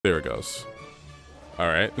There it goes. All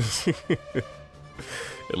right.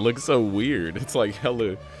 It looks so weird. It's like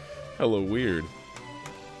hella weird.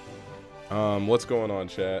 What's going on,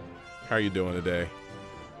 chat? How are you doing today?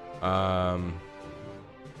 I'm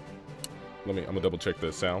gonna double check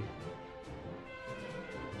the sound.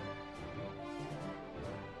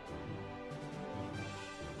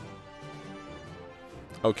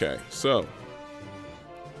 Okay, so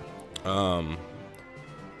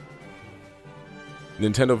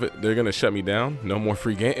Nintendo, they're gonna shut me down. No more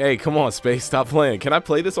free game. Hey, come on, Space, stop playing. Can I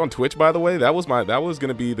play this on Twitch, by the way? That was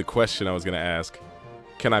gonna be the question I was gonna ask.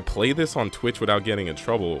 Can I play this on Twitch without getting in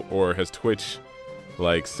trouble, or has Twitch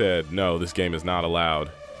like said no, this game is not allowed?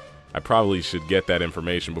 I probably should get that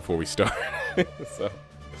information before we start. So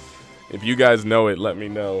if you guys know it, let me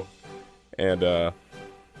know, and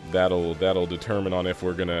that'll determine on if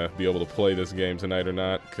we're gonna be able to play this game tonight or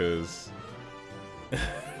not, cause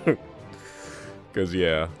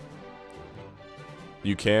yeah.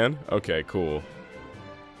 You can? Okay, cool.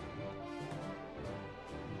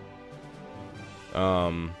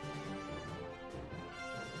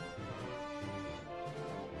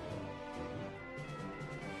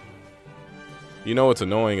 You know what's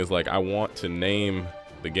annoying is, like, I want to name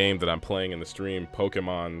the game that I'm playing in the stream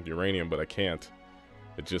Pokemon Uranium, but I can't.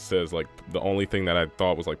 It just says, like, the only thing that I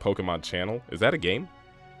thought was, like, Pokemon Channel. Is that a game?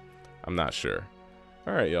 I'm not sure.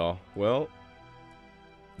 Alright, y'all. Well,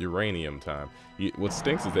 Uranium time. What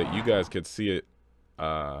stinks is that you guys could see it,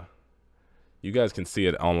 you guys can see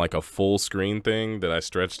it on, like, a full screen thing that I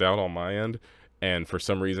stretched out on my end. And for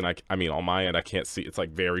some reason, I mean, on my end, I can't see. It's, like,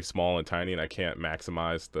 very small and tiny, and I can't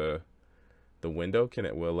maximize the window. Can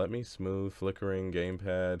it? Will let me? Smooth, flickering,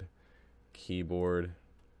 gamepad, keyboard.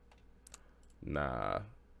 Nah.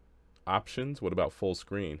 Options? What about full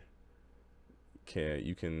screen?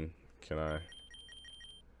 Can I?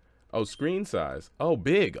 Oh, screen size. Oh,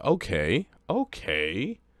 big. Okay.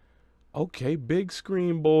 Okay. Okay, big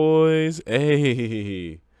screen, boys.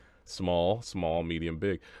 Hey. Small, medium,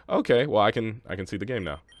 big. Okay, well, I can see the game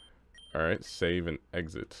now. All right, save and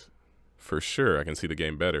exit. For sure, I can see the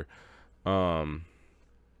game better.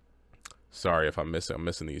 Sorry if I'm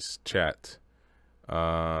missing these chat.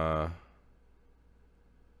 You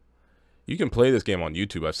can play this game on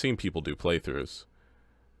YouTube. I've seen people do playthroughs.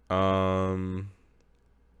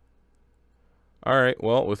 Alright,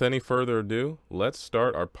 well, with any further ado, let's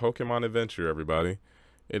start our Pokemon adventure, everybody.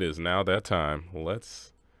 It is now that time.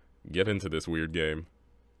 Let's get into this weird game.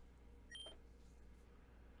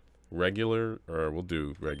 Regular, or we'll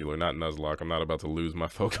do regular, not Nuzlocke. I'm not about to lose my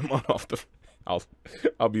Pokemon off the...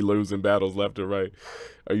 I'll be losing battles left or right.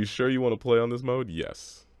 Are you sure you want to play on this mode?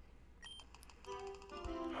 Yes.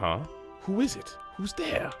 Huh? Who is it? Who's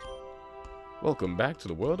there? Welcome back to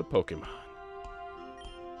the world of Pokemon.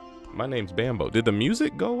 My name's Bambo. Did the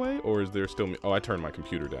music go away, or is there still... Oh, I turned my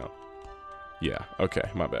computer down. Yeah, okay,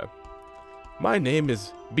 my bad. My name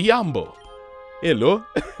is Biambo. Hello.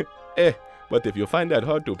 But if you find that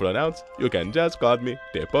hard to pronounce, you can just call me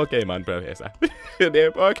the Pokemon Professor. The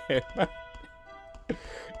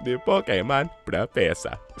Pokemon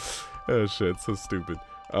Professor. Oh shit, so stupid.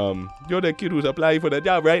 You're the kid who's applying for the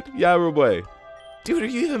job, right? Yeah, boy. Dude, are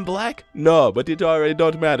you even black? No, but it already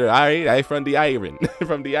don't matter. I from the island.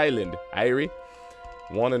 From the island. Irie.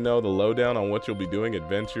 Want to know the lowdown on what you'll be doing?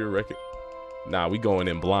 Adventure, Nah, we going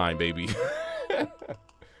in blind, baby.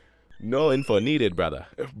 No info needed, brother.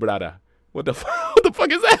 What the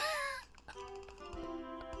fuck is that?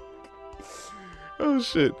 Oh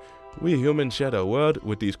shit. We humans share a world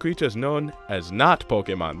with these creatures known as not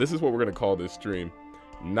Pokemon. This is what we're gonna call this stream.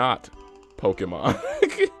 Not Pokemon.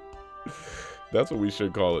 That's what we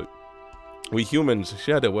should call it. We humans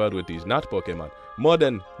share the world with these not Pokemon. More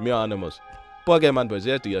than mere animals. Pokemon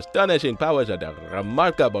possess the astonishing powers of the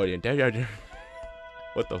remarkable intelligence.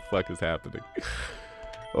 What the fuck is happening?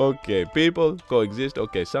 Okay, people coexist.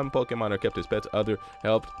 Okay, some Pokemon are kept as pets, others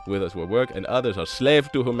helped with us for work, and others are slaves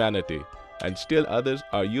to humanity. And still others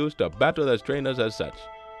are used to battle as trainers as such.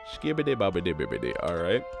 Skibbity bobbity bibbity.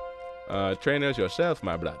 Alright. Trainers yourself,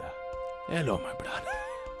 my brother. Hello, my brother.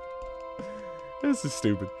 This is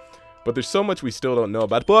stupid. But there's so much we still don't know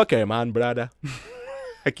about Pokemon, brother.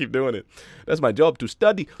 I keep doing it. That's my job, to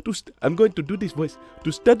study. I'm going to do this voice.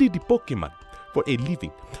 To study the Pokemon for a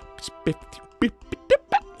living.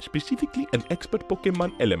 Specifically an expert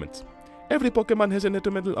Pokemon elements. Every Pokemon has an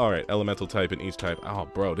elemental. Alright, elemental type in each type. Oh,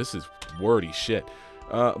 bro, this is wordy shit.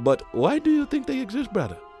 But why do you think they exist,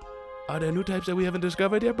 brother? Are there new types that we haven't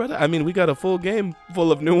discovered yet, brother? I mean, we got a full game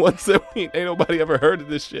full of new ones that ain't nobody ever heard of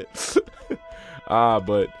this shit.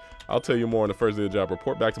 But I'll tell you more on the first day of the job.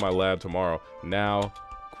 Report back to my lab tomorrow. Now,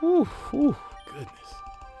 goodness.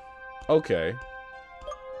 Okay.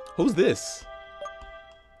 Who's this?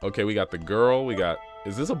 Okay, we got the girl. We got...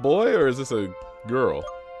 Is this a boy or is this a girl?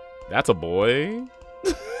 That's a boy.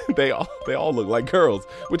 They all look like girls,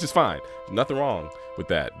 which is fine. Nothing wrong with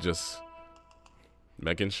that. Just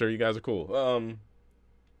making sure you guys are cool.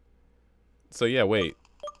 So yeah, wait.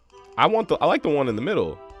 I like the one in the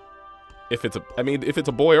middle. If it's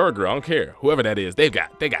a boy or a girl, I don't care. Whoever that is, they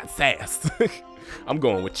got sass. I'm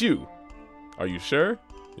going with you. Are you sure?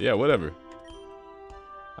 Yeah, whatever.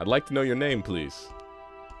 I'd like to know your name, please.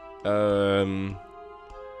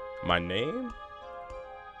 My name?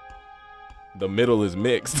 The middle is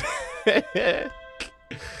mixed. The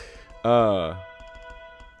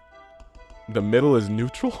middle is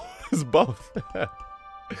neutral. It's both.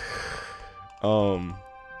 Oh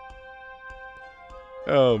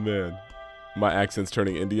man, my accent's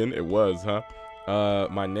turning Indian. It was, huh?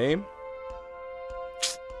 My name?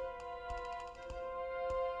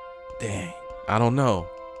 Dang, I don't know.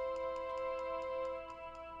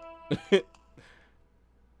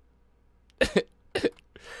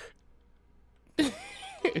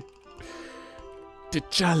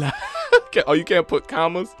 T'Challa. Oh, you can't put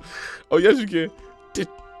commas? Oh, yes, you can.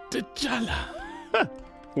 T'Challa.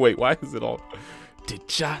 Wait, why is it all?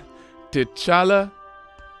 T'Challa.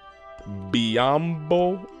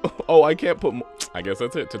 Biambo. Oh, I can't put. I guess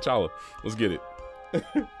that's it. T'Challa. Let's get it.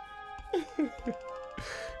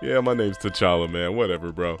 Yeah, my name's T'Challa, man.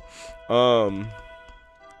 Whatever, bro.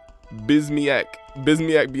 Bismiak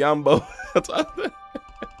Biambo.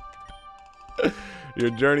 Your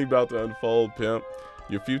journey about to unfold, pimp.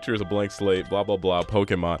 Your future is a blank slate, blah, blah, blah,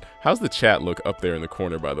 Pokemon. How's the chat look up there in the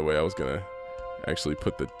corner, by the way? I was gonna actually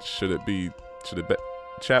put the, should the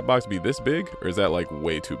chat box be this big? Or is that like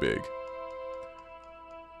way too big?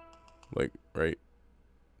 Like, right?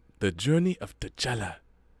 The journey of T'Challa.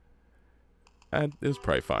 It was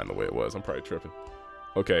probably fine the way it was. I'm probably tripping.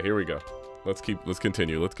 Okay, here we go. Let's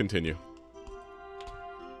continue.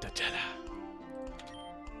 T'Challa.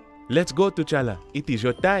 Let's go, T'Challa. It is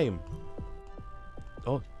your time.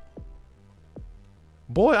 Oh.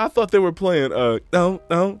 Boy, I thought they were playing,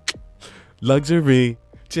 luxury,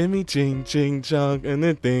 Jimmy Ching Ching Chong, and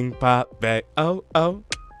the thing pop back. Oh,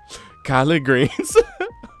 collard greens.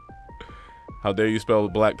 How dare you spell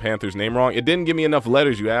Black Panther's name wrong? It didn't give me enough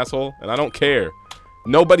letters, you asshole, and I don't care.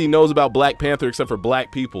 Nobody knows about Black Panther except for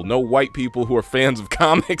black people. No white people who are fans of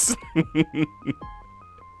comics.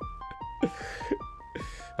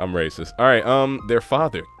 I'm racist. All right, their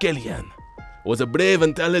father, Killian, was a brave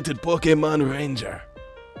and talented Pokemon ranger.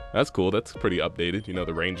 That's cool. That's pretty updated. You know,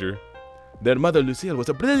 the ranger. Their mother, Lucille, was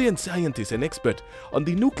a brilliant scientist and expert on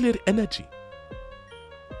the nuclear energy.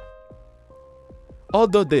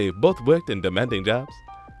 Although they both worked in demanding jobs,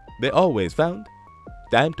 they always found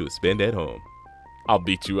time to spend at home. I'll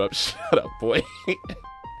beat you up. Shut up, boy.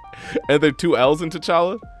 And there are 2 L's in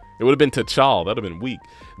T'Challa? It would have been T'Challa. That would have been weak.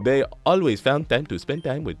 They always found time to spend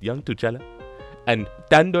time with young T'Challa. And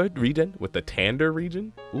Tandor region, with the Tander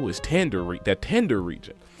region? Ooh, it's that Tander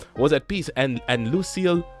region was at peace. And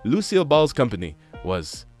Lucille Ball's company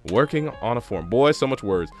was working on a form. Boy, so much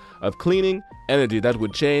words. Of cleaning energy that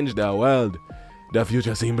would change the world. The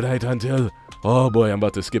future seemed bright until... Oh boy, I'm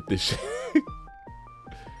about to skip this shit.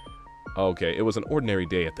 Okay, it was an ordinary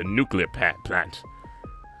day at the nuclear plant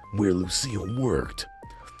where Lucille worked.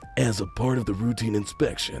 As a part of the routine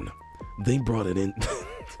inspection, they brought it in.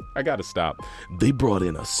 I gotta stop. They brought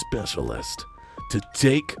in a specialist to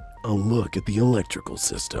take a look at the electrical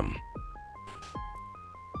system.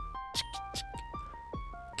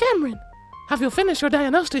 Cameron, have you finished your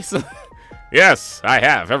diagnosis? Yes, I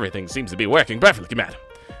have. Everything seems to be working perfectly, madam.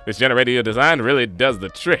 This generator you designed really does the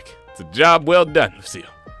trick. It's a job well done, Lucille.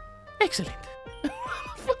 Excellent.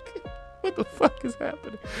 What the fuck is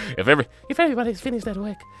happening? If everybody's finished their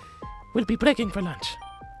work, we'll be breaking for lunch.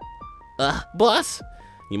 Boss,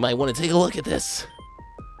 you might want to take a look at this.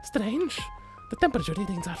 Strange. The temperature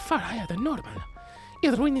readings are far higher than normal.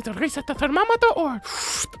 Either we need to reset the thermometer or...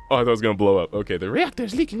 Oh, I thought it was gonna blow up. Okay, the reactor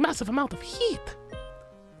is leaking massive amount of heat.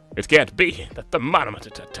 It can't be. The thermometer.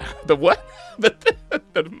 The what? The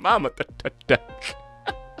thermometer.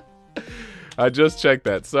 I just checked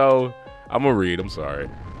that. So, I'm gonna read. I'm sorry.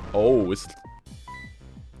 Oh, it's...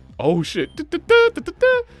 Oh, shit.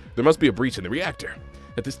 There must be a breach in the reactor.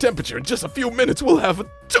 At this temperature, in just a few minutes, we'll have a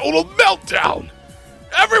total meltdown.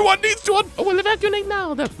 Everyone needs to... Oh, we'll evacuate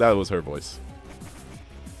now. That was her voice.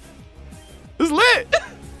 It's lit.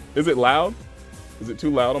 Is it loud? Is it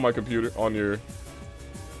too loud on my computer? On your...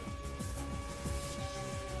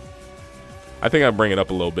 I think I'll bring it up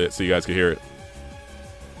a little bit so you guys can hear it.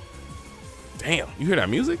 Damn, you hear that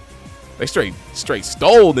music? They straight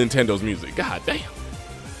stole Nintendo's music. God damn.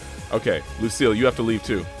 Okay, Lucille, you have to leave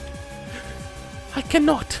too. I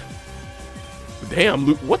cannot. Damn,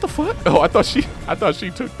 what the fuck? Oh, I thought she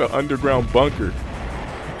took the underground bunker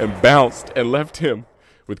and bounced and left him.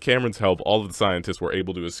 With Cameron's help, all of the scientists were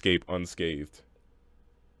able to escape unscathed.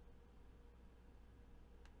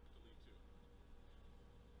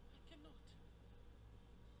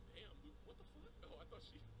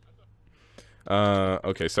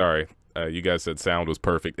 Okay, sorry. You guys said sound was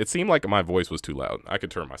perfect. It seemed like my voice was too loud. I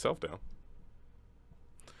could turn myself down.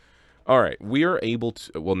 Alright, we are able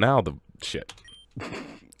to... Well, now the... Shit.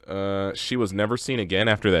 She was never seen again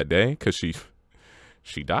after that day, because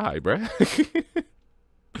she died, bruh.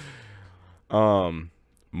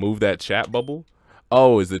 Move that chat bubble.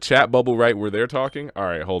 Oh, is the chat bubble right where they're talking?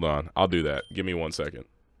 Alright, hold on. I'll do that. Give me 1 second.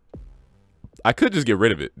 I could just get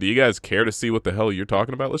rid of it. Do you guys care to see what the hell you're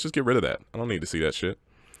talking about? Let's just get rid of that. I don't need to see that shit.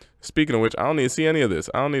 Speaking of which, I don't need to see any of this.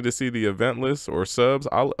 I don't need to see the event list or subs.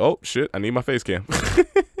 Oh, shit. I need my face cam.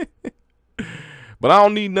 But I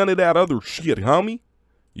don't need none of that other shit, homie.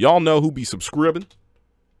 Y'all know who be subscribing.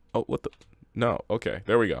 Oh, what the? No. Okay,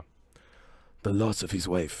 there we go. The loss of his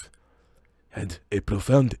wife had a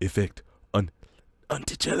profound effect on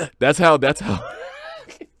T'Challa. That's how.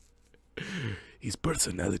 His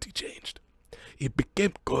personality changed. He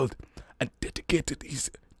became cold and dedicated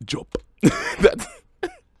his job.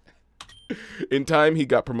 In time, he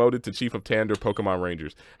got promoted to Chief of Tander Pokemon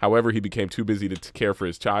Rangers. However, he became too busy to care for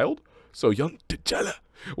his child, so young T'Challa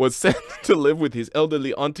was sent to live with his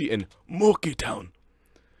elderly auntie in Moki Town.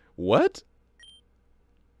 What?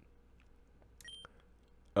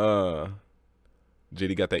 JD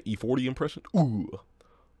got that E40 impression? Ooh.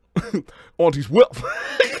 Auntie's wealth.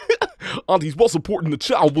 Auntie's well supporting the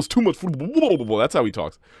child was too much for... That's how he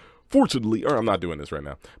talks. Fortunately, or I'm not doing this right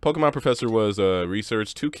now. Pokemon Professor was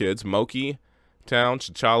researched 2 kids, Moki Town,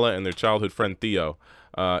 T'Challa, and their childhood friend Theo.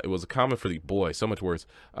 It was a common for the boy, so much worse.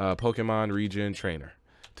 Pokemon Region Trainer,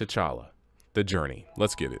 T'Challa, The Journey.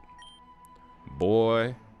 Let's get it.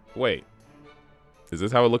 Boy, wait. Is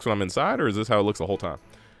this how it looks when I'm inside, or is this how it looks the whole time?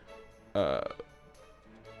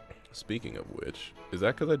 Speaking of which, is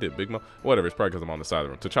that because I did Big Mo? Whatever, it's probably because I'm on the side of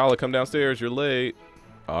the room. T'Challa, come downstairs. You're late.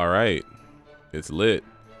 All right, it's lit.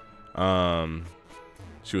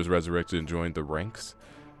 She was resurrected and joined the ranks.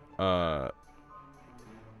 JD,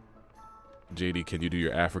 can you do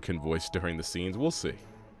your African voice during the scenes? We'll see.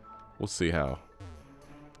 We'll see how.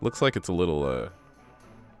 Looks like it's a little,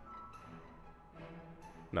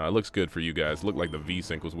 no, it looks good for you guys. Looked like the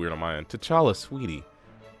V-Sync was weird on my end. T'Challa, sweetie.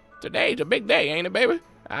 Today's a big day, ain't it, baby?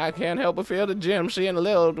 I can't help but feel the gym, seeing the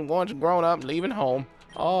little ones grown up leaving home.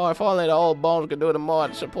 Oh, if only the old bones could do the more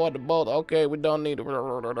to support the both. Okay, we don't need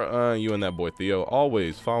to... You and that boy Theo,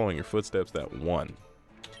 always following your footsteps. That one.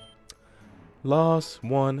 Lost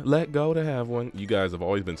one, let go to have one. You guys have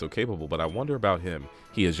always been so capable, but I wonder about him.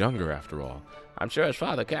 He is younger after all. I'm sure his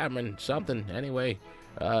father, Cameron, something, anyway.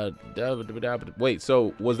 Wait,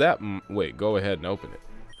 so was that... Wait, go ahead and open it.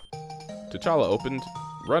 T'Challa opened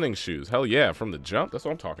running shoes. Hell yeah, from the jump. That's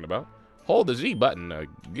what I'm talking about. Hold the Z button.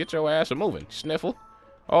 Get your ass a-moving. Sniffle.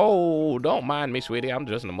 Oh, don't mind me, sweetie. I'm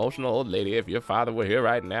just an emotional old lady. If your father were here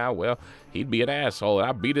right now, well, he'd be an asshole.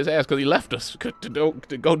 I beat his ass because he left us to go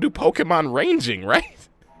do Pokemon ranging, right?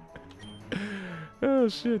 Oh,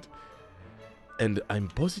 shit. And I'm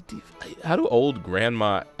positive. How do old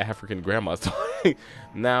grandma, African grandmas talk?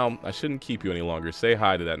 Now, I shouldn't keep you any longer. Say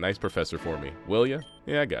hi to that nice professor for me, will ya?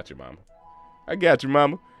 Yeah, I got you, mama. I got you,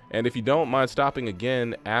 mama. And if you don't mind stopping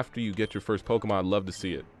again after you get your first Pokemon, I'd love to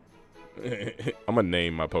see it. I'm gonna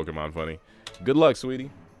name my Pokemon funny. Good luck,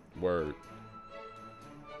 sweetie. Word.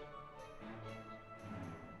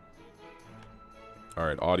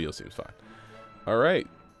 Alright, audio seems fine. Alright.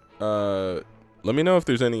 Let me know if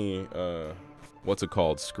there's any, what's it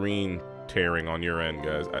called? Screen tearing on your end,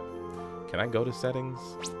 guys. Can I go to settings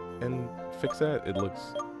and fix that? It looks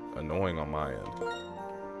annoying on my end.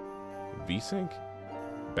 VSync?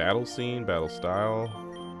 Battle scene, battle style,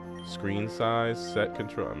 screen size, set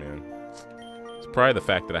control. I mean, it's probably the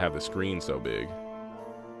fact that I have the screen so big.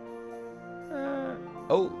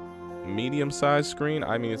 Oh, medium size screen.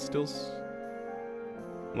 I mean, it's still...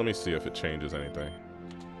 Let me see if it changes anything.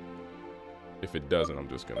 If it doesn't, I'm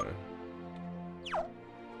just gonna...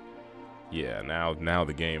 Yeah, now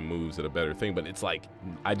the game moves at a better thing, but it's like,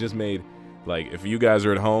 I just made, like, if you guys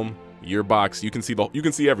are at home, your box, you can see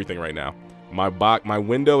everything right now. My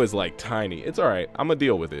window is like tiny. It's all right. I'm gonna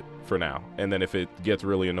deal with it for now. And then if it gets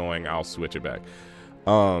really annoying, I'll switch it back.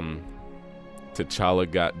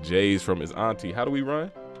 T'Challa got J's from his auntie. How do we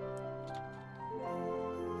run?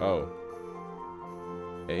 Oh.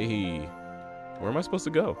 Hey, where am I supposed to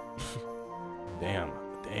go? Damn,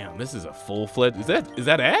 this is a full-fledged, is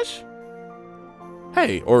that Ash?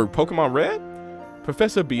 Hey, or Pokemon Red?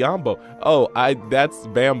 Professor Biombo. Oh, that's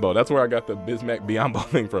Bambo. That's where I got the Bismack Biombo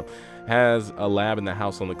thing from. Has a lab in the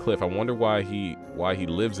house on the cliff. I wonder why he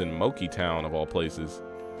lives in Moki Town of all places.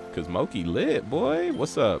 Cause Moki lit, boy.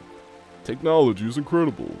 What's up? Technology is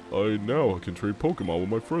incredible. I can trade Pokemon with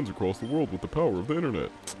my friends across the world with the power of the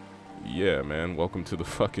internet. Yeah, man. Welcome to the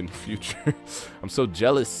fucking future. I'm so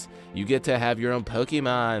jealous. You get to have your own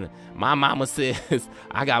Pokemon. My mama says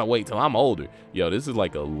I gotta wait till I'm older. Yo, this is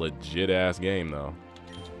like a legit ass game though.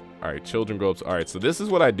 All right, children grow ups. All right, so this is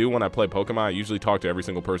what I do when I play Pokemon. I usually talk to every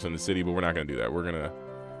single person in the city, but we're not gonna do that. We're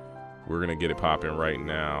gonna get it popping right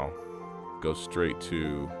now. Go straight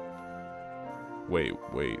to. Wait,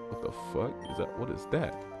 what the fuck is that? What is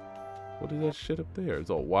that? What is that shit up there? It's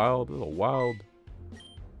a wild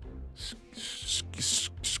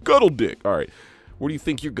scuttle dick. All right, where do you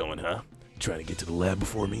think you're going, huh? Trying to get to the lab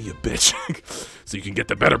before me, you bitch. So you can get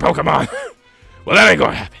the better Pokemon. Well, that ain't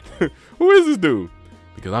gonna happen. Who is this dude?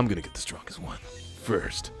 Because I'm gonna get the strongest one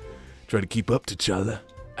first. Try to keep up, T'Challa.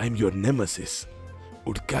 I'm your nemesis,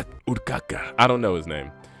 Urkaka. I don't know his name.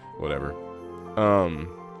 Whatever.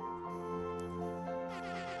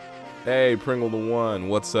 Hey, Pringle the One.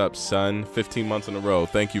 What's up, son? 15 months in a row.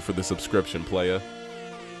 Thank you for the subscription, playa.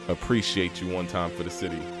 Appreciate you one time for the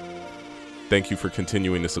city. Thank you for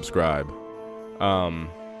continuing to subscribe.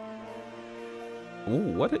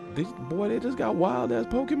 Ooh, boy, they just got wild ass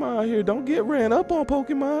Pokemon here. Don't get ran up on,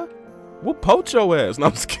 Pokemon. We'll poach your ass. No,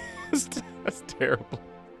 I'm scared. That's terrible.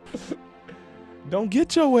 Don't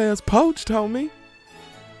get your ass poached, homie.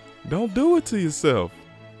 Don't do it to yourself.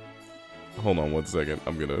 Hold on one second.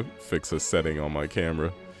 I'm gonna fix a setting on my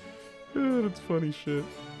camera. That's funny shit.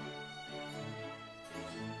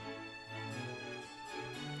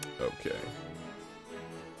 Okay.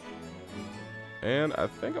 And I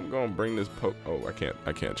think I'm gonna bring this oh, I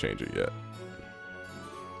can't change it yet.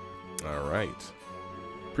 Alright.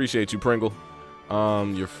 Appreciate you, Pringle.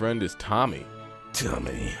 Your friend is Tommy.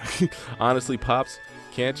 Tommy. Honestly, Pops,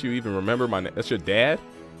 can't you even remember my name? That's your dad?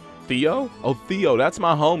 Theo? Oh, Theo, that's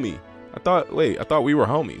my homie. I thought we were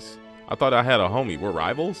homies. I thought I had a homie. We're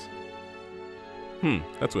rivals?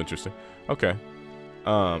 That's interesting. Okay.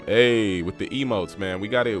 Hey, with the emotes, man, we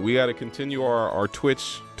gotta continue our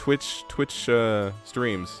Twitch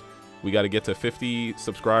streams. We gotta get to 50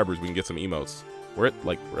 subscribers. We can get some emotes. We're at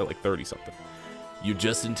like 30 something. You're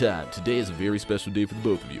just in time. Today is a very special day for the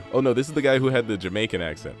both of you. Oh no, this is the guy who had the Jamaican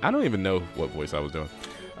accent. I don't even know what voice I was doing.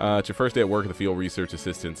 It's your first day at work at the field research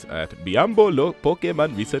assistants at Biombo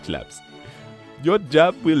Pokemon Research Labs. Your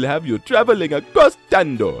job will have you traveling across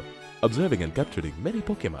Tandor, observing and capturing many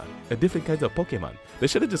Pokemon and different kinds of Pokemon. They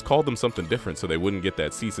should have just called them something different so they wouldn't get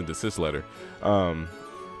that cease and desist letter.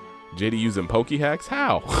 JD using Poke Hacks?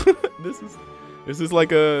 How? This is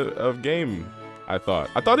like a game. I thought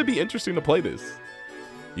it'd be interesting to play this.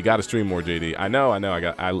 You got to stream more, JD. I know.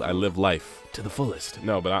 I live life to the fullest.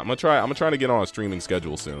 No, but I'm gonna try to get on a streaming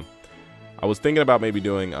schedule soon. I was thinking about maybe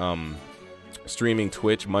doing streaming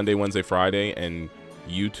Twitch Monday, Wednesday, Friday, and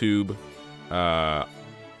YouTube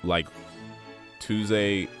like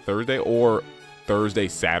Tuesday, Thursday, or Thursday,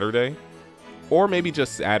 Saturday, or maybe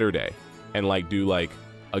just Saturday, and like do like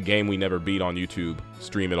a game we never beat on YouTube,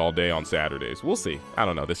 stream it all day on Saturdays. We'll see. I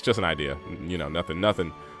don't know. That's just an idea. You know, nothing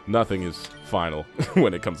is final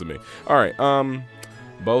when it comes to me. All right.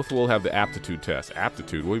 Both will have the aptitude test.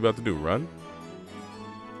 Aptitude. What are you about to do? Run?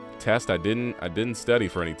 Test. I didn't study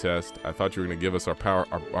for any test. I thought you were gonna give us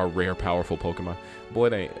our rare, powerful Pokemon. Boy,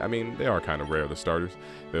 they are kind of rare. The starters.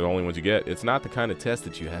 They're the only ones you get. It's not the kind of test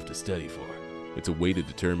that you have to study for. It's a way to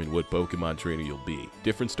determine what Pokemon trainer you'll be.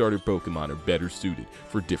 Different starter Pokemon are better suited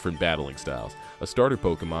for different battling styles. A starter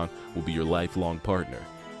Pokemon will be your lifelong partner.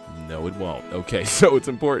 No, it won't. Okay, so it's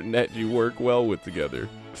important that you work well with together.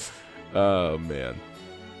 Oh, man.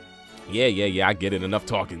 Yeah, I get it. Enough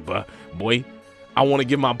talking, but boy, I want to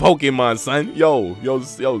get my Pokemon, son. Yo.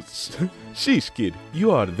 Sheesh, kid.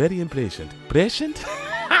 You are very impatient. Patient?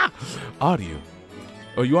 Are you?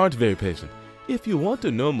 Oh, you aren't very patient. If you want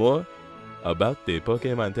to know more about the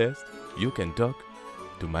Pokemon test, you can talk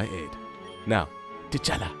to my aide. Now,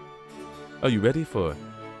 T'Challa. Are you ready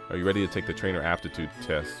to take the trainer aptitude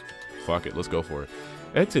test? Fuck it, let's go for it.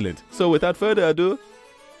 Excellent. So without further ado,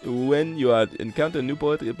 when you are encounter new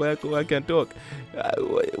Pokemon, I can talk.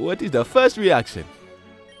 What is the first reaction?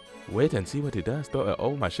 Wait and see what it does.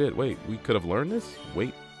 Oh my shit, wait, we could have learned this?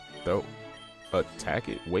 Wait, though. Attack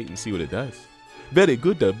it, wait and see what it does. Very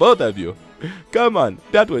good to both of you. Come on,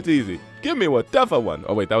 that was easy. Give me a tougher one.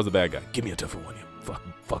 Oh wait, that was a bad guy. Give me a tougher one, you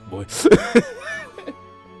fuckboy.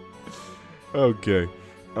 Okay.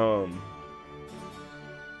 Oh,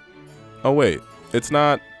 wait. It's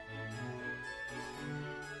not...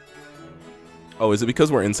 Oh, is it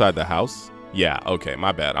because we're inside the house? Yeah, okay,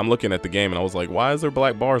 my bad. I'm looking at the game and I was like, why is there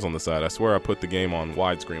black bars on the side? I swear I put the game on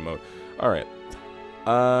widescreen mode. Alright.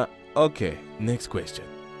 Okay, next question.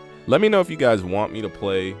 Let me know if you guys want me to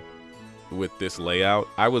play with this layout.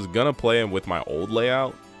 I was gonna play it with my old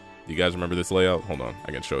layout. Do you guys remember this layout? Hold on,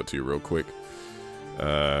 I can show it to you real quick.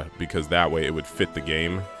 Because that way it would fit the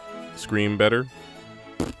game screen better.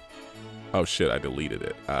 Oh shit, I deleted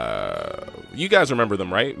it. You guys remember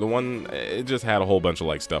them, right? The one, it just had a whole bunch of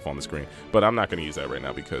like stuff on the screen. But I'm not gonna use that right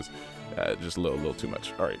now because just a little too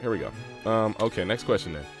much. All right, here we go. Okay, next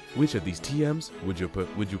question then. Which of these TMs would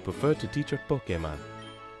you prefer to teach your Pokemon?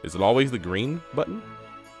 Is it always the green button?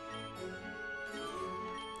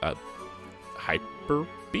 Hyper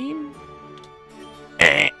beam?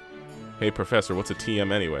 Hey professor, what's a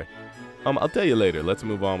TM anyway? I'll tell you later. Let's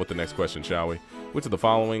move on with the next question, shall we? Which of the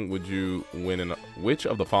following would you win in? Which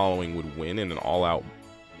of the following would win in an all-out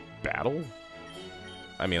battle?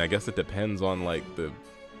 I mean, I guess it depends on like the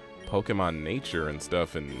Pokemon nature and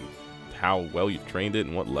stuff, and how well you've trained it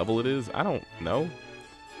and what level it is. I don't know.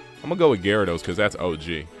 I'm gonna go with Gyarados because that's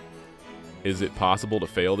OG. Is it possible to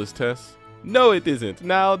fail this test? No, it isn't.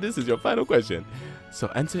 Now this is your final question. So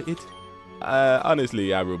answer it honestly,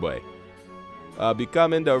 Yaru boy.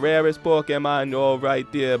 Becoming the rarest Pokemon, all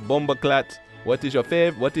right there, Bombaclat. What is your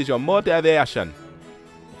favorite? What is your motivation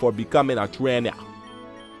for becoming a trainer?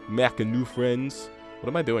 Making new friends. What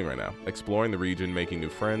am I doing right now? Exploring the region, making new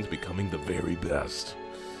friends, becoming the very best.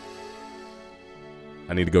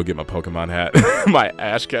 I need to go get my Pokemon hat. My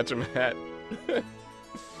Ash Ketchum hat.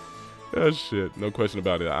 Oh shit, no question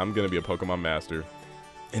about it. I'm gonna be a Pokemon master.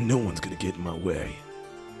 And no one's gonna get in my way.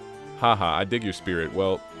 Haha, I dig your spirit.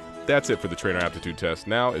 Well, that's it for the trainer aptitude test.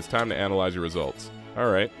 Now it's time to analyze your results.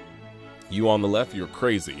 Alright. You on the left, you're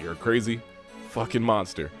crazy. You're a crazy fucking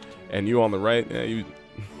monster. And you on the right, you...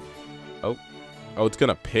 Oh, it's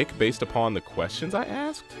gonna pick based upon the questions I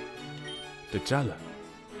asked? T'Challa,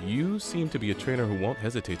 you seem to be a trainer who won't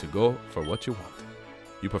hesitate to go for what you want.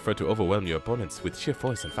 You prefer to overwhelm your opponents with sheer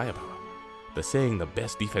force and firepower. The saying the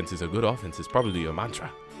best defense is a good offense is probably your mantra.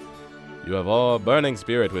 You have all burning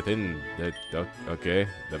spirit within the... Okay,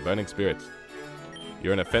 the burning spirit.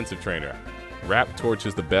 You're an offensive trainer. Rap Torch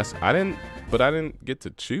is the best. I didn't get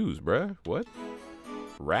to choose, bruh. What?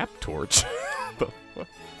 Rap Torch? The fuck?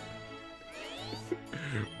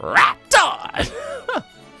 Rap Torch!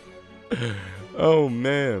 Oh,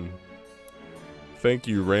 man. Thank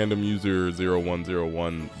you, random user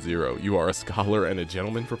 01010. You are a scholar and a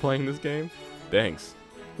gentleman for playing this game? Thanks.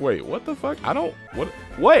 Wait, what the fuck? I don't... What?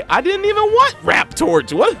 Wait, I didn't even want Rap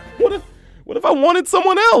Torch. What if I wanted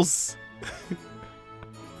someone else?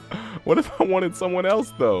 What if I wanted someone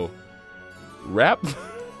else, though? Rap...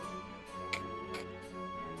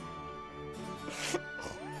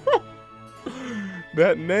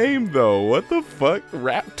 That name, though. What the fuck?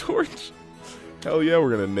 Rap Torch? Hell yeah, we're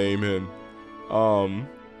gonna name him.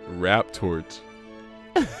 Rap Torch.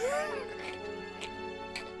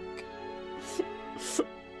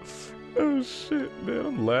 Oh shit, man,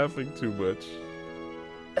 I'm laughing too much.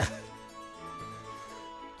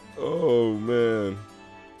 Oh man.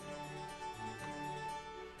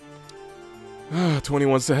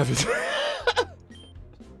 21 Savage.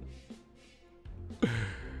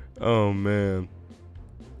 Oh man.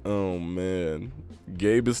 Oh man.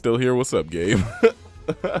 Gabe is still here. What's up, Gabe?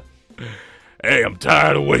 Hey, I'm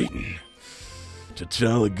tired of waiting.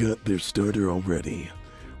 T'Challa got their starter already.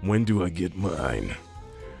 When do I get mine?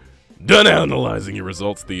 Done analyzing your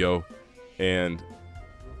results, Theo. And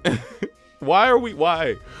why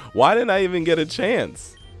didn't I even get a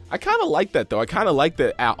chance? I kind of like that, though. I kind of like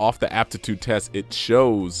that off the aptitude test, it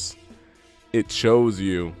shows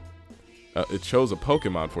you, it shows a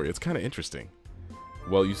Pokemon for you. It's kind of interesting.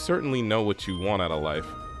 Well, you certainly know what you want out of life.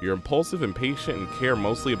 You're impulsive, impatient, and care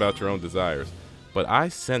mostly about your own desires. But I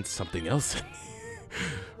sense something else in you.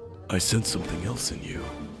 I sense something else in you.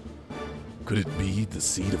 Could it be the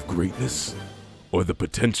seed of greatness? Or the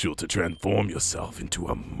potential to transform yourself into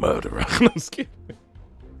a murderer? I'm just kidding.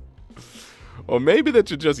 Or maybe that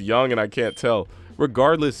you're just young and I can't tell.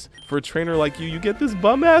 Regardless, for a trainer like you, you get this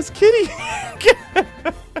bum-ass kitty.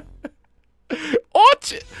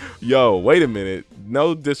 Yo, wait a minute.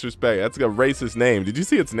 No disrespect. That's a racist name. Did you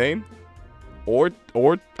see its name? Or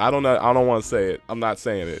I don't know. I don't want to say it. I'm not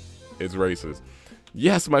saying it. It's racist.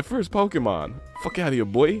 Yes, my first Pokemon. Fuck out of here,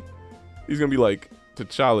 boy. He's gonna be like,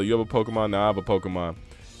 T'Challa, you have a Pokemon? Now I have a Pokemon.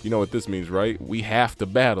 You know what this means, right? We have to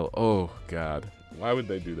battle. Oh God. Why would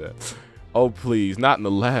they do that? Oh, please. Not in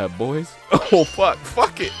the lab, boys. Oh, fuck.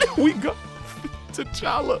 Fuck it. We go.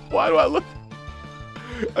 T'Challa. Why do I look?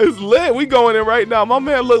 It's lit. We going in right now. My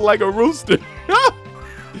man look like a rooster.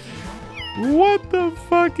 What the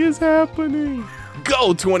fuck is happening?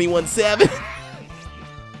 Go 21 Savage.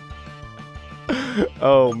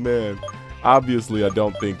 Oh, man. Obviously, I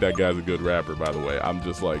don't think that guy's a good rapper, by the way. I'm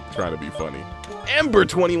just, like, trying to be funny. Ember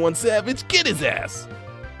 21 Savage, get his ass.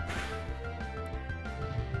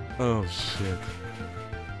 Oh, shit.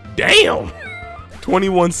 Damn!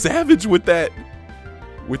 21 Savage with that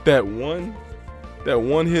one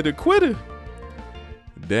hitter quitter.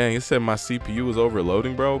 Dang, it said my CPU was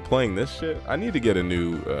overloading, bro. Playing this shit. I need to get a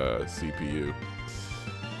new CPU.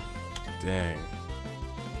 Dang.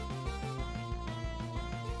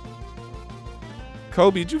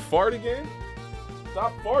 Kobe, did you fart again?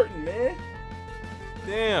 Stop farting, man.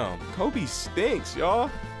 Damn, Kobe stinks, y'all.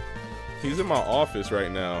 He's in my office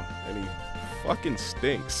right now, and he fucking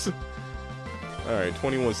stinks. All right,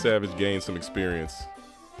 21 Savage gained some experience.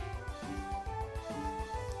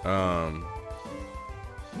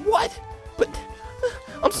 What? But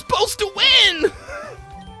I'm supposed to win.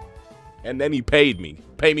 And then he paid me.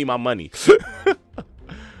 Pay me my money.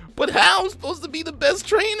 But how? I'm supposed to be the best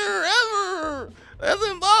trainer ever. That's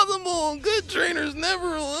impossible. Good trainers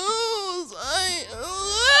never lose.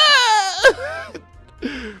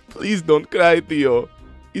 Please don't cry, Theo.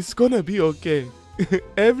 It's gonna be okay.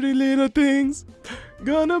 Every little thing's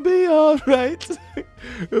gonna be alright.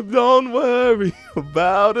 Don't worry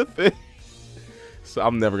about a thing. So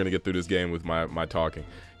I'm never gonna get through this game with my talking.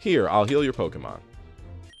 Here, I'll heal your Pokemon.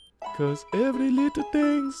 Cause every little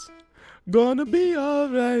thing's gonna be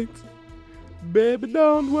alright. Baby,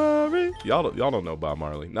 don't worry. Y'all don't know Bob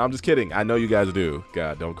Marley. No, I'm just kidding. I know you guys do.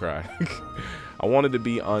 God, don't cry. I wanted to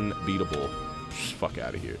be unbeatable. Fuck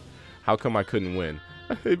out of here. How come I couldn't win?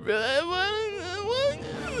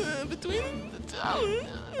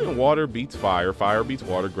 Water beats fire, fire beats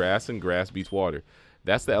water, grass, and grass beats water.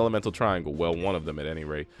 That's the elemental triangle. Well, one of them at any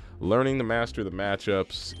rate. Learning to master the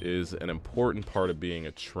matchups is an important part of being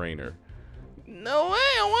a trainer. No way,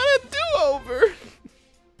 I want a do-over.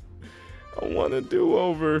 I want a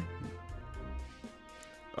do-over.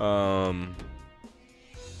 How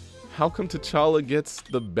come T'Challa gets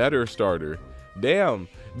the better starter? Damn,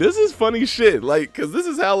 this is funny shit. Like, cause this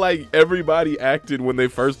is how like everybody acted when they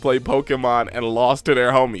first played Pokemon and lost to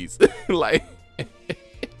their homies. Like,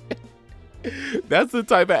 that's the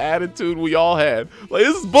type of attitude we all had. Like,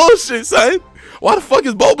 this is bullshit, son. Why the fuck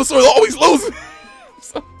is Bulbasaur always losing? I'm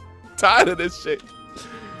so tired of this shit.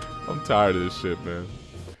 I'm tired of this shit, man.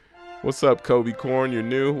 What's up, Kobe Corn? You're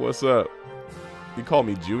new. What's up? You call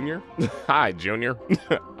me Junior? Hi, Junior.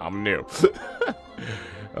 I'm new.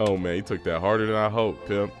 Oh, man, he took that harder than I hoped,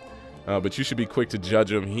 pimp. But you should be quick to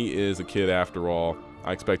judge him. He is a kid after all.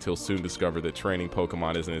 I expect he'll soon discover that training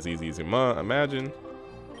Pokemon isn't as easy as you imagine.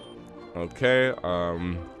 Okay,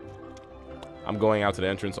 I'm going out to the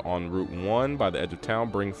entrance on Route 1 by the edge of town.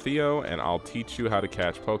 Bring Theo, and I'll teach you how to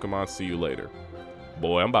catch Pokemon. See you later.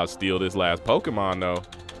 Boy, I'm about to steal this last Pokemon, though.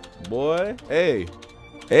 Boy, hey.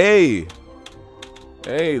 Hey.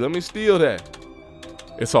 Hey, let me steal that.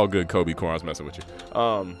 It's all good, Kobe Corn. I was messing with you.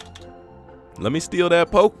 Let me steal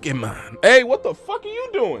that Pokemon. Hey, what the fuck are you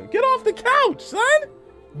doing? Get off the couch, son.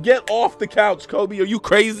 Get off the couch, Kobe. Are you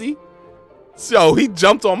crazy? So he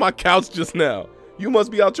jumped on my couch just now. You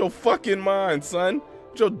must be out your fucking mind, son.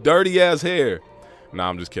 With your dirty ass hair. Nah,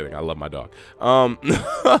 I'm just kidding. I love my dog.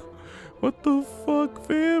 What the fuck,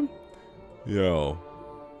 fam? Yo.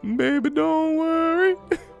 Baby, don't worry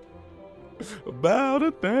about a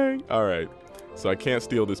thing. All right. So I can't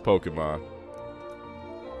steal this Pokemon.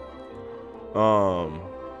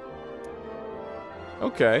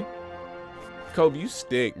 Okay. Kobe, you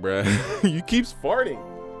stink, bruh. You keep farting.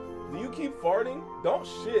 Do you keep farting? Don't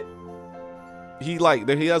shit. He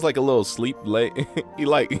has like a little sleep lay.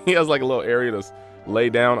 he has like a little area to lay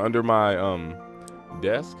down under my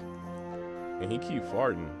desk, and he keep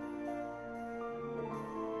farting.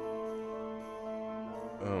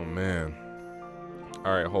 Oh man.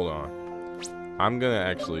 All right, hold on. I'm gonna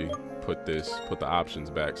actually put the options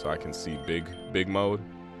back so I can see big mode.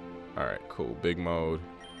 All right, cool. Big mode.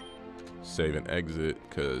 Save and exit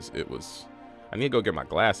because I need to go get my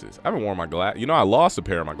glasses. I haven't worn my glasses. You know, I lost a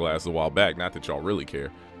pair of my glasses a while back. Not that y'all really care,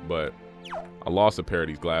 but I lost a pair of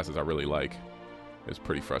these glasses I really like. It's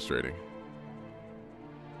pretty frustrating.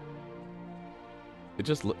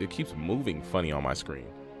 It keeps moving funny on my screen.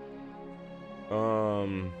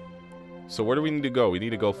 So where do we need to go? We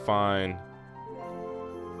need to go find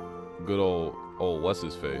good old what's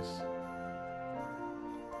his face?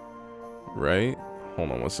 Right?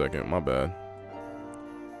 Hold on 1 second. My bad.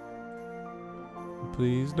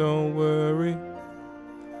 Please don't worry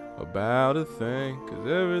about a thing, 'cause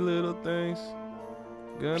every little thing's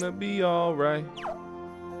gonna be alright.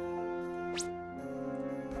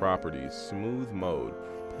 Properties. Smooth mode.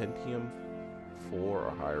 Pentium 4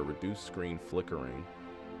 or higher. Reduced screen flickering.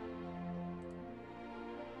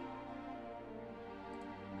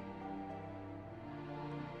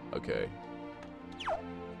 Okay.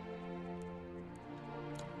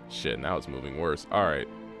 Shit, now it's moving worse. Alright.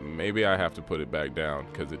 Maybe I have to put it back down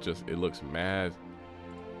because it looks mad.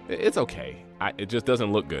 It's okay. It just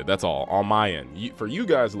doesn't look good. That's all. On my end. For you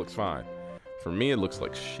guys, it looks fine. For me, it looks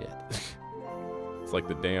like shit. It's like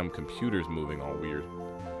the damn computer's moving all weird.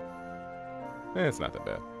 It's not that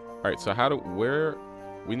bad. Alright, so where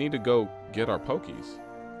we need to go get our pokies.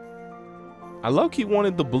 I low-key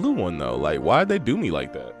wanted the blue one though. Like, why'd they do me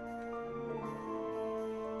like that?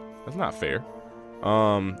 That's not fair.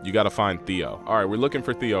 You gotta find Theo. Alright, we're looking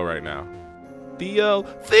for Theo right now. Theo!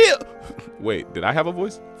 Wait, did I have a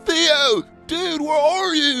voice? Theo! Dude, where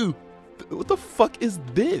are you? What the fuck is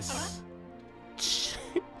this?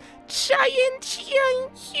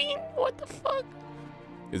 What the fuck?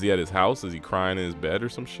 Is he at his house? Is he crying in his bed or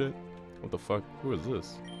some shit? What the fuck? Who is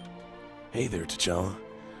this? Hey there, T'Challa.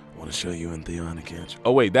 I want to show you and Theo on a catch.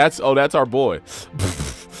 Oh wait, that's our boy.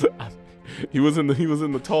 He was in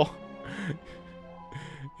the tall.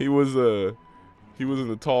 He was in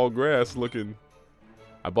the tall grass looking.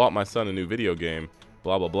 I bought my son a new video game.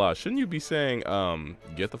 Blah blah blah. Shouldn't you be saying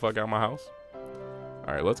get the fuck out of my house?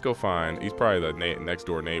 All right, let's go find. He's probably the next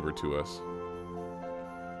door neighbor to us.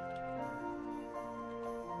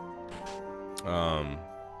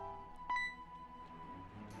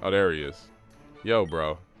 Oh, there he is. Yo,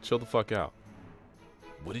 bro, chill the fuck out.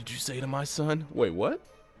 What did you say to my son? Wait, what?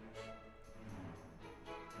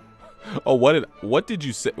 Oh, what did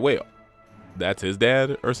you say? Wait, that's his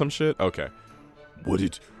dad or some shit? Okay.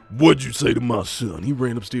 What'd you say to my son? He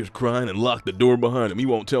ran upstairs crying and locked the door behind him. He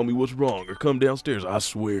won't tell me what's wrong or come downstairs. I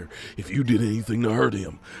swear, if you did anything to hurt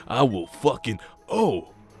him, I will fucking... Oh,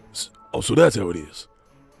 so that's how it is.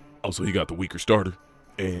 Oh, so he got the weaker starter,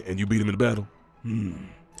 and you beat him in the battle?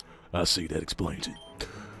 I see, that explains it.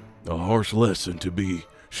 A harsh lesson to be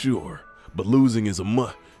sure, but losing is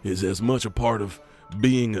as much a part of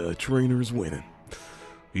being a trainer as winning.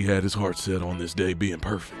 He had his heart set on this day being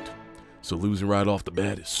perfect, so losing right off the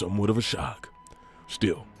bat is somewhat of a shock.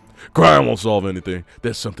 Still, crying won't solve anything.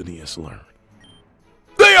 That's something he has to learn.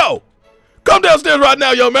 Theo! Come downstairs right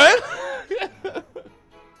now, young man!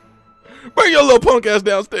 Bring your little punk ass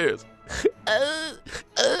downstairs.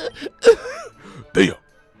 Theo,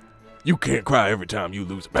 you can't cry every time you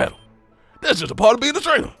lose a battle. That's just a part of being a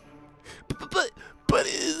trainer. But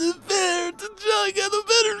is it fair to Johnny got a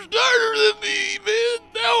better starter than me, man?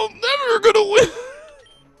 Now I'm never gonna win.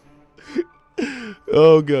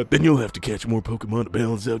 Oh god, then you'll have to catch more Pokemon to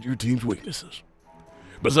balance out your team's weaknesses.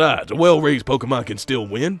 Besides, a well-raised Pokemon can still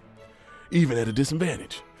win, even at a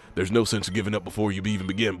disadvantage. There's no sense of giving up before you even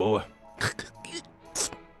begin, boy.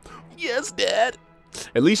 Yes, Dad.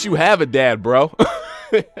 At least you have a dad, bro.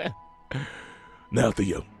 Now,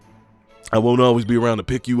 Theo, I won't always be around to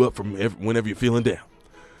pick you up from whenever you're feeling down.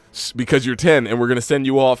 Because you're 10 and we're going to send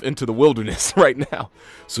you off into the wilderness right now.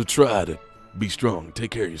 So try to be strong and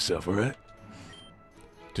take care of yourself, all right?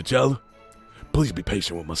 T'Challa, please be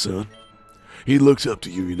patient with my son. He looks up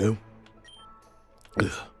to you, you know.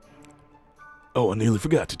 Ugh. Oh, I nearly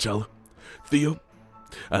forgot, T'Challa. Theo,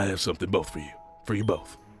 I have something for you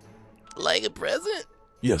both. Like a present?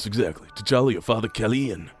 Yes, exactly. T'Challa, your father,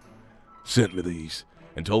 Kellyan, sent me these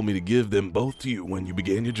and told me to give them both to you when you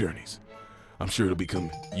began your journeys. I'm sure it'll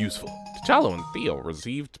become useful. T'Challa and Theo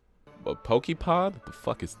received a Pokepod? What the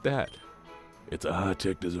fuck is that? It's a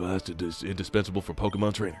high-tech device that is indispensable for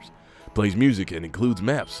Pokemon trainers. Plays music and includes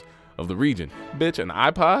maps of the region. Bitch, an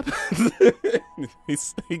iPod?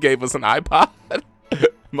 he gave us an iPod?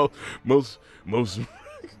 most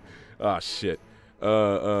ah, shit.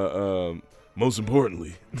 Most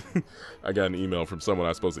importantly, I got an email from someone I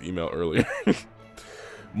was supposed to email earlier.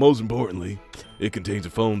 Most importantly, it contains a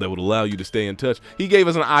phone that would allow you to stay in touch. He gave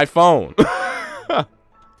us an iPhone.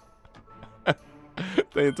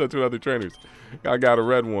 Stay in touch with other trainers. I got a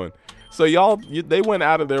red one. So they went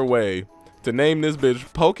out of their way to name this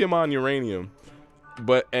bitch Pokemon Uranium,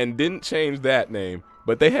 and didn't change that name.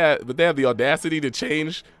 But they have the audacity to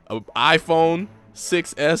change an iPhone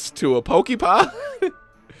 6S to a Pokepod.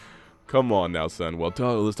 Come on now, son. Well,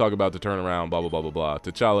 let's talk about the turnaround. Blah blah blah blah blah.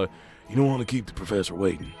 T'Challa, you don't want to keep the professor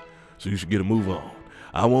waiting, so you should get a move on.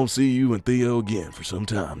 I won't see you and Theo again for some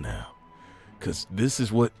time now. Because this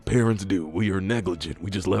is what parents do. We are negligent.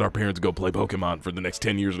 We just let our parents go play Pokemon for the next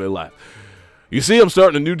 10 years of their life. You see, I'm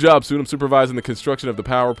starting a new job soon. I'm supervising the construction of the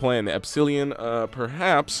power plant in Epsilon.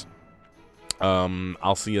 Perhaps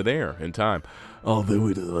I'll see you there in time. Although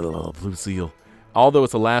it Lucille. Although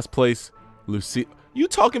it's the last place, Lucille. You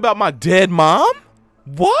talking about my dead mom?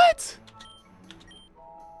 What?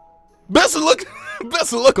 Best of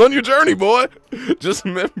luck on your journey, boy. Just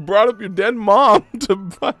brought up your dead mom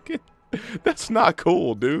to fucking. That's not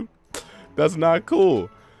cool, dude. That's not cool.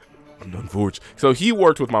 Unfortunately. So he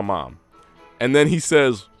worked with my mom. And then he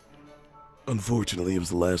says, unfortunately, it was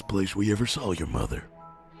the last place we ever saw your mother.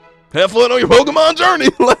 Have fun on your Pokemon journey.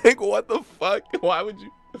 Like, what the fuck? Why would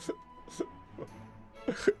you?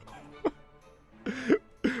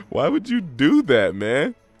 Why would you do that,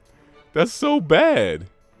 man? That's so bad.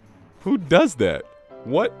 Who does that?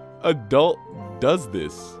 What adult does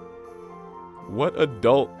this? What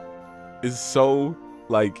adult is so,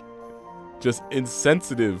 like, just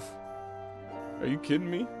insensitive? Are you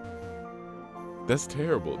kidding me? That's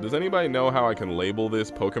terrible. Does anybody know how I can label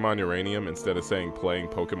this Pokemon Uranium instead of saying playing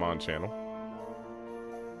Pokemon channel?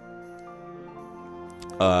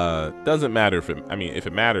 Doesn't matter if it, I mean, if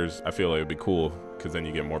it matters, I feel like it'd be cool because then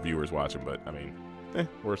you get more viewers watching, but I mean,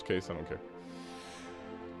 worst case, I don't care.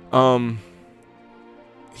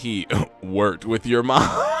 He worked with your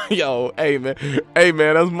mom. Yo, hey man,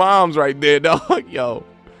 that's mom's right there, dog. Yo,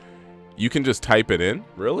 you can just type it in,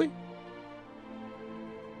 really?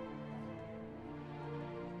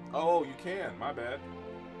 Oh, you can. My bad.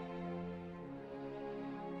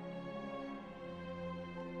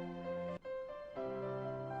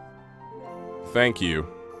 Thank you.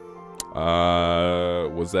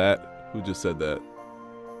 Was that who just said that?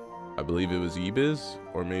 I believe it was eBiz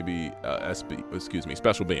or maybe SB. Excuse me,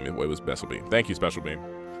 Special Beam. It was Special Beam. Thank you, Special Beam.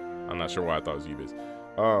 I'm not sure why I thought it was eBiz.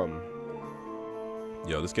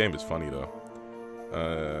 Yo, this game is funny though.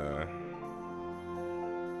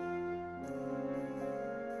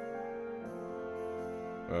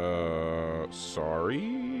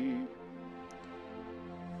 Sorry.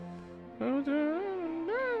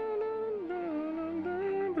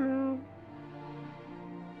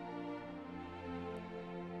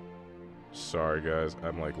 Sorry guys,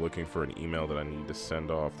 I'm like looking for an email that I need to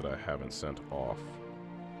send off that I haven't sent off.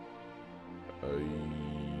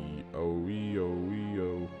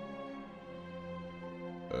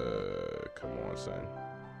 Come on, son.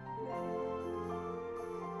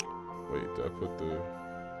 Wait, did I put the...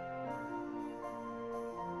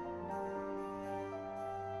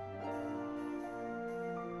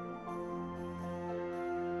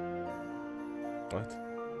 What?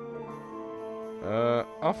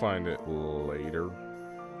 I'll find it later,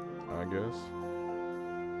 I guess.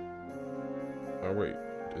 Oh, wait.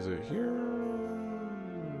 Is it here?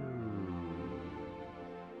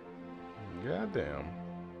 Goddamn.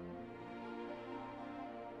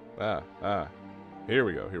 Here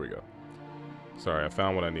we go, here we go. Sorry, I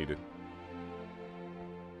found what I needed.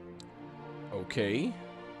 Okay.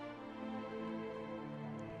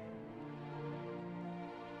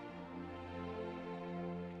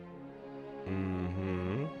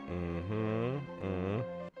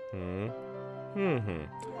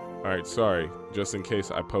 Alright, sorry. Just in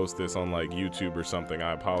case I post this on like YouTube or something,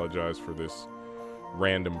 I apologize for this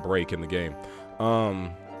random break in the game.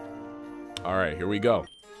 Alright, here we go.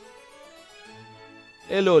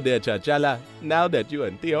 Hello there, Chachala. Now that you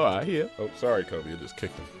and Theo are here. Oh, sorry, Kobe. I just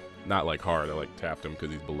kicked him. Not like hard. I like tapped him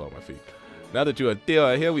because he's below my feet. Now that you and Theo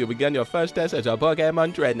are here, we will begin your first test as a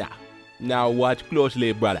Pokemon trainer. Now watch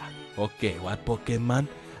closely, brother. Okay, what Pokemon,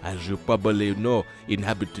 as you probably know,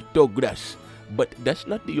 inhabit tall grass. But that's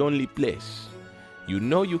not the only place. You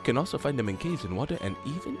know you can also find them in caves and water and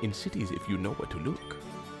even in cities if you know where to look.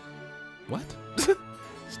 What?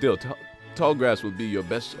 Still, tall grass will be your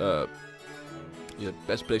best place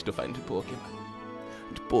to find Pokemon.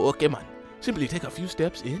 Pokemon. Simply take a few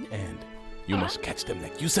steps in and you must catch them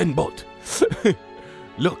like Usain Bolt.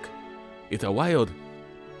 Look, it's a wild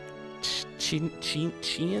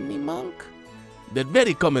Chini monk. They're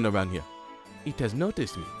very common around here. It has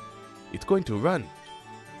noticed me. It's going to run.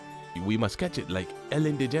 We must catch it like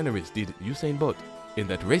Ellen DeGeneres did Usain Bolt in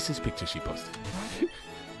that racist picture she posted.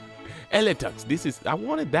 Elgato, I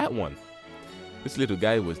wanted that one. This little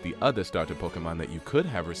guy was the other starter Pokemon that you could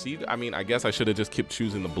have received. I mean, I guess I should have just kept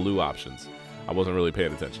choosing the blue options. I wasn't really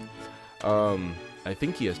paying attention. I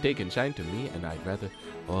think he has taken shine to me, and I'd rather...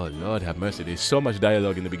 Oh, Lord have mercy. There's so much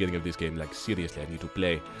dialogue in the beginning of this game. Like, seriously, I need to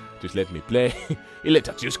play. Just let me play.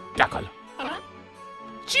 Elgato, just cackle.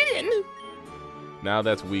 Now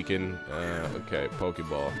that's weakened. Okay,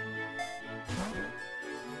 Pokeball.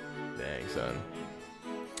 Thanks. son.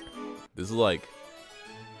 This is like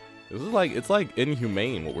it's like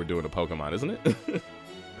inhumane what we're doing to Pokemon, isn't it?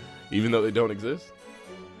 Even though they don't exist.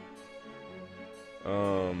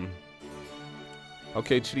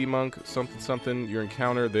 Okay, Chitty-Monk, something, your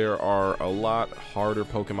encounter, there are a lot harder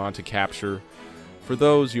Pokemon to capture. For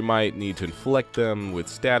those, you might need to inflict them with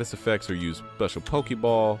status effects or use special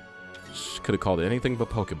Pokeball. Could have called it anything but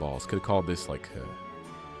Pokeballs. Could have called this like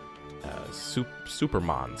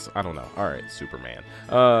Supermons. I don't know. All right, Superman.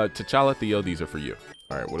 T'Challa, Theo, these are for you.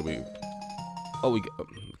 All right, what do we... Oh, we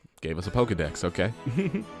gave us a Pokedex. Okay.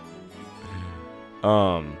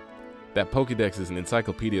 That Pokedex is an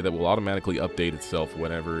encyclopedia that will automatically update itself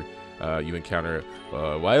whenever you encounter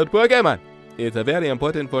wild Pokemon. It's very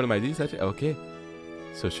important for my research. Okay.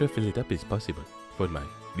 So shuffle it up as possible for my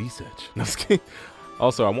research. No, just kidding.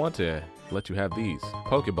 Also, I want to let you have these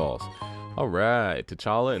Pokeballs. All right,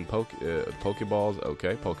 T'Challa and Pokeballs.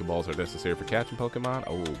 Okay, Pokeballs are necessary for catching Pokemon.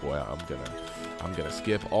 Oh boy, I'm gonna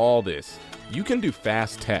skip all this. You can do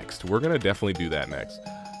fast text. We're gonna definitely do that next.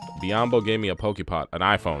 Biombo gave me a Pokepod, an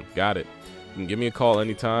iPhone. Got it. You can give me a call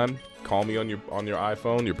anytime. Call me on your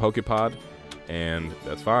iPhone, your Pokepod, and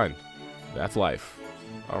that's fine. That's life.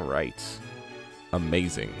 All right.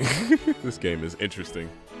 Amazing. This game is interesting.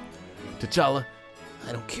 T'Challa,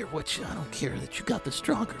 I don't care that you got the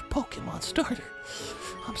stronger Pokemon starter.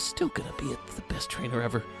 I'm still gonna be the best trainer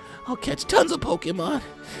ever. I'll catch tons of Pokemon,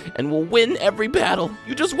 and we'll win every battle.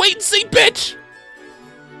 You just wait and see, bitch!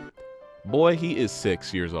 Boy, he is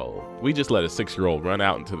 6 years old. We just let a 6-year-old run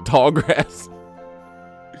out into the tall grass.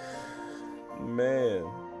 Man.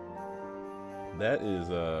 That is,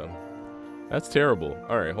 that's terrible.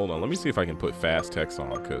 All right, hold on. Let me see if I can put fast text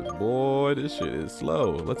on, because, boy, this shit is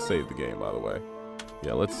slow. Let's save the game, by the way.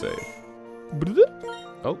 Yeah, let's save.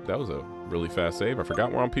 Oh, that was a really fast save. I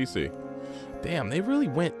forgot we're on PC. Damn, they really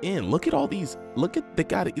went in. Look at all these. Look at,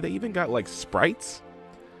 they even got, like, sprites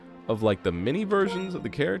of, like, the mini versions of the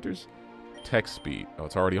characters. Text speed. Oh,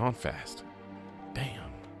 it's already on fast.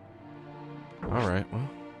 Damn. All right, well,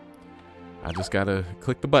 I just gotta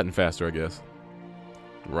click the button faster, I guess.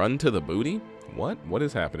 Run to the booty? What? What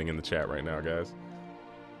is happening in the chat right now, guys?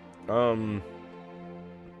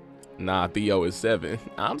 Nah, Theo is 7.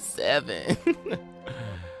 I'm 7.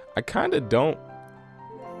 I kind of don't.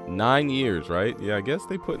 9 years, right? Yeah, I guess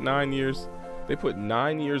they put 9 years. They put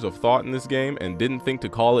 9 years of thought in this game and didn't think to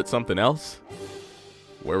call it something else.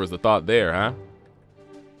 Where was the thought there, huh?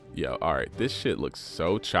 Yo, all right. This shit looks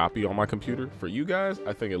so choppy on my computer. For you guys,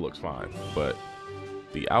 I think it looks fine. But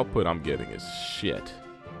the output I'm getting is shit.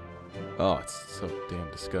 Oh, it's so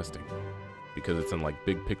damn disgusting. Because it's in, like,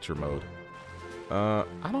 big picture mode. I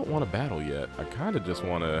don't want to battle yet. I kind of just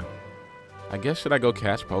want to... I guess, should I go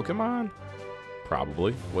catch Pokemon?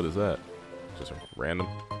 Probably. What is that? Just a random...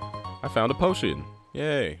 I found a potion.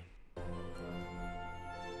 Yay.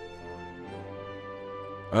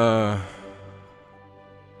 The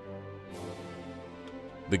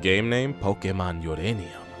game name? Pokemon Uranium.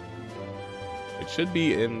 It should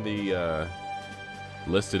be in the,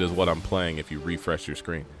 listed as what I'm playing if you refresh your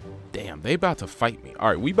screen. Damn, they about to fight me. All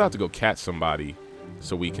right, we about to go catch somebody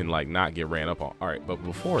so we can, like, not get ran up on. All right, but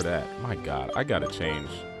before that, my God, I gotta change.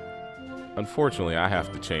 Unfortunately, I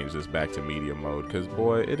have to change this back to medium mode because,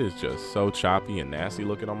 boy, it is just so choppy and nasty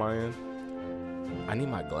looking on my end. I need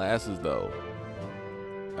my glasses, though.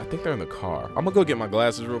 I think they're in the car. I'm gonna go get my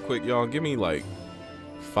glasses real quick, y'all. Give me, like,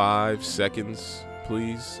 5 seconds,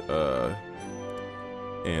 please.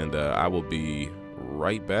 And I will be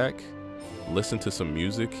right back. Listen to some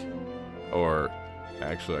music. Or,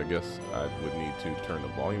 actually, I guess I would need to turn the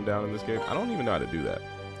volume down in this game. I don't even know how to do that.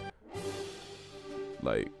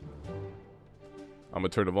 Like... I'm going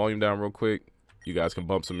to turn the volume down real quick. You guys can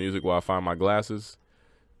bump some music while I find my glasses.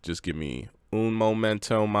 Just give me un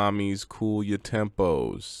momento, mommies. Cool your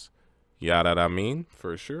tempos. Yada I mean,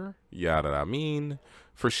 for sure. Yada I mean,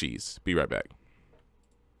 for she's. Be right back.